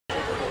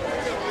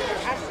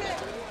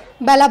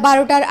বেলা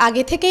 12টার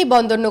আগে থেকেই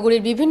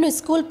বন্দরনগরীর বিভিন্ন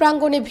স্কুল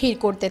প্রাঙ্গণে ভিড়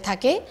করতে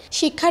থাকে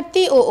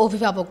শিক্ষার্থী ও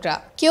অভিভাবকরা।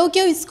 কেউ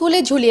কেউ স্কুলে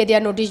ঝুলিয়ে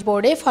দেওয়া নোটিশ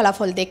বোর্ডে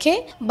ফলাফল দেখে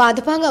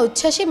বাঁধভাঙা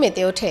উচ্ছ্বাসে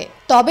মেতে ওঠে।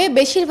 তবে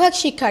বেশিরভাগ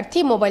শিক্ষার্থী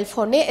মোবাইল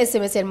ফোনে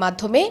SMS এর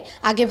মাধ্যমে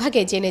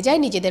আগেভাগে জেনে যায়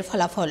নিজেদের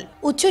ফলাফল।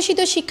 উচ্ছ্বসিত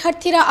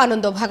শিক্ষার্থীরা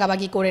আনন্দ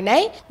ভাগাভাগি করে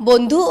নেয়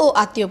বন্ধু ও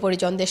আত্মীয়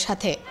পরিজনদের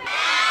সাথে।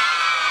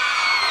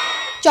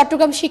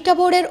 চট্টগ্রাম শিক্ষা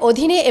বোর্ডের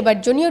অধীনে এবার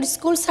জুনিয়র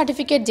স্কুল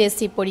সার্টিফিকেট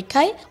JSC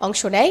পরীক্ষায়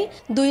অংশ নেয়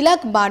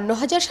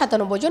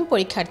 2,52,097 জন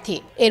পরীক্ষার্থী।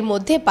 এর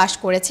মধ্যে পাশ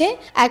করেছে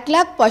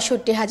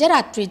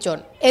 1,65,038 জন।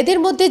 এদের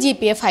মধ্যে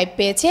GPA 5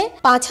 পেয়েছে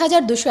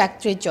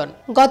 5,231 জন।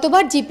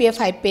 গতবার GPA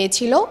 5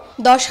 পেয়েছিল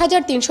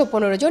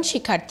 10,315 জন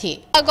শিক্ষার্থী।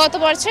 গত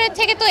বছরের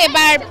থেকে তো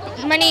এবার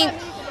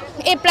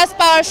A+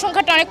 পাওয়ার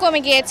সংখ্যাটা অনেক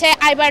কমে গিয়েছে।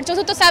 এবার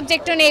চতুর্থ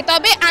সাবজেক্টও নেই,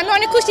 তবে আমি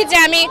অনেক খুশি যে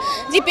আমি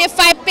GPA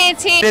 5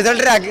 পেয়েছি।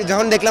 রেজাল্টের আগে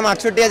যখন দেখলাম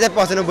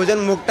 68,095 জন,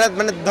 মুখটা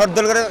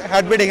ধরধর করে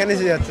হার্টবিট এখানে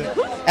এসে যাচ্ছে।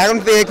 এখন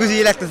পেয়ে খুশি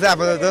লাগতেছে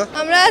আপাতত।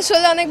 আমরা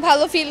আসলে অনেক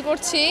ভালো ফিল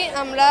করছি।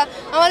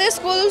 আমাদের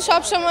স্কুল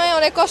সব সময়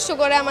অনেক কষ্ট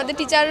করে, আমাদের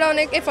টিচাররা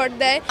অনেক এফোর্ট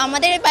দেয়।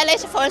 আমাদের বেলায়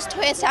ফার্স্ট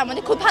হয়েছে,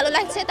 আমাদের খুব ভালো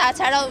লাগছে।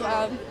 তাছাড়াও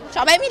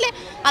সবাই মিলে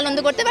আনন্দ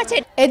করতে পারছে।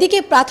 এদিকে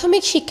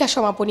প্রাথমিক শিক্ষা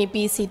সমাপনী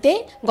PEC-তে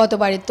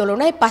গতবারের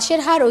তুলনায় পাশের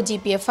হার ও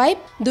GPA 5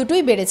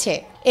 দুটোই বেড়েছে।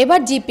 এবার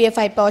GPA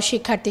 5 পাওয়া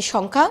শিক্ষার্থীর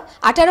সংখ্যা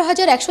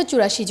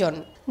 18,184 জন,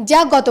 যা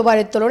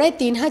গতবারের তুলনায়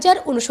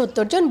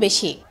 3,069 জন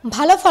বেশি।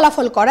 ভালো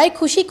ফলাফল করায়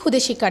খুশি ক্ষুদে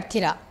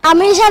শিক্ষার্থীরা।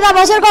 আমি 7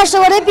 বছর কষ্ট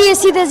করে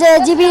PEC-তে যে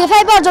GPA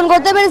 5 অর্জন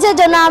করতে পেরেছি, এর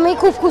জন্য আমি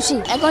খুব খুশি।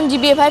 এখন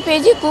GPA 5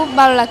 পেয়েছি, খুব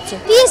ভালো লাগছে।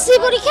 PEC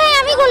পরীক্ষায়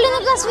আমি গোল্ডেন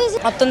ক্লাস পেয়েছি,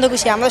 অত্যন্ত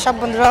খুশি। আমরা সব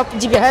বন্ধুরা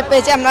GPA 5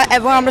 পেয়েছি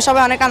এবং আমরা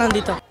সবাই অনেক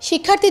আনন্দিত।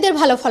 শিক্ষার্থীদের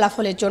ভালো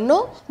ফলাফলের জন্য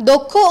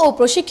দক্ষ ও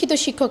প্রশিক্ষিত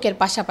শিক্ষকের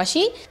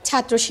পাশাপাশি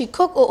ছাত্র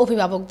শিক্ষক ও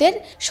অভিভাবকদের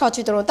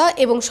সচেতনতা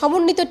এবং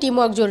সমন্বিত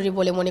টিমওয়ার্ক জরুরি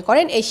বলে মনে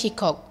করেন এই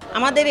শিক্ষক।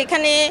 আমাদের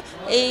এখানে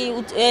এই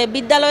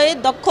বিদ্যালয়ে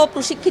দক্ষ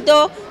প্রশিক্ষিত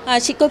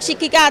শিক্ষক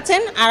শিক্ষিকা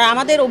আছেন, আর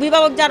আমাদের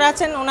অভিভাবক যারা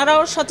আছেন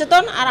ওনারাও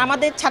সচেতন, আর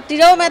আমাদের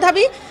ছাত্রীরাও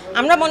মেধাবী।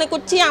 আমরা মনে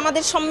করছি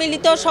আমাদের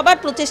সম্মিলিত সবার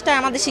প্রচেষ্টায়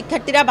আমাদের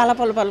শিক্ষার্থীরা ভালো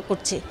ফলাফল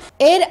করছে।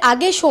 এর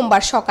আগে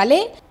সোমবার সকালে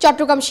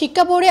চট্টগ্রাম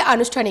শিক্ষা বোর্ডে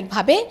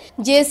আনুষ্ঠানিকভাবে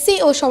JSC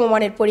ও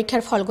সমমানের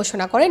পরীক্ষার ফল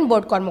ঘোষণা করেন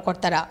বোর্ড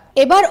কর্মকর্তারা।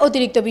 এবার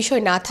অতিরিক্ত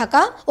বিষয় না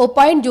থাকা ও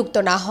পয়েন্ট যুক্ত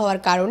না হওয়ার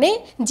কারণে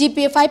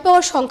GPA 5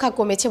 পাওয়ার সংখ্যা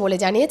কমেছে বলে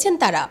জানিয়েছেন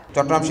তারা।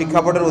 চট্টগ্রাম শিক্ষা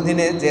বোর্ডের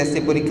অধীনে JSC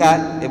পরীক্ষায়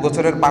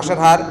এবছরের পাশের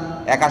হার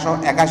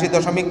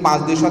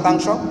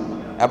 81.52%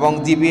 এবং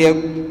GPA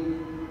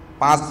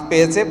 5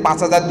 পেয়েছে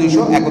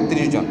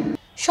 5,231 জন।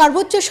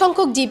 সর্বোচ্চ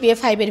সংখ্যক GPA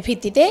 5 এর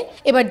ভিত্তিতে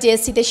এবার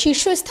JSC-তে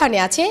শীর্ষস্থানে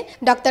আছে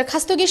ডক্টর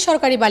খাস্তগীর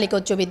সরকারি বালিকা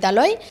উচ্চ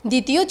বিদ্যালয়,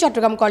 দ্বিতীয়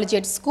চট্টগ্রাম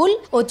কলেজিয়েট স্কুল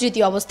ও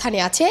তৃতীয় অবস্থানে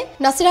আছে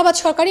নাসিরাবাদ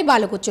সরকারি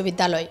বালক উচ্চ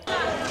বিদ্যালয়।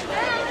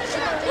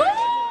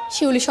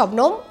 শিউলি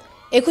শবনম,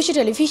 21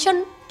 টেলিভিশন,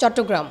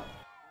 চট্টগ্রাম।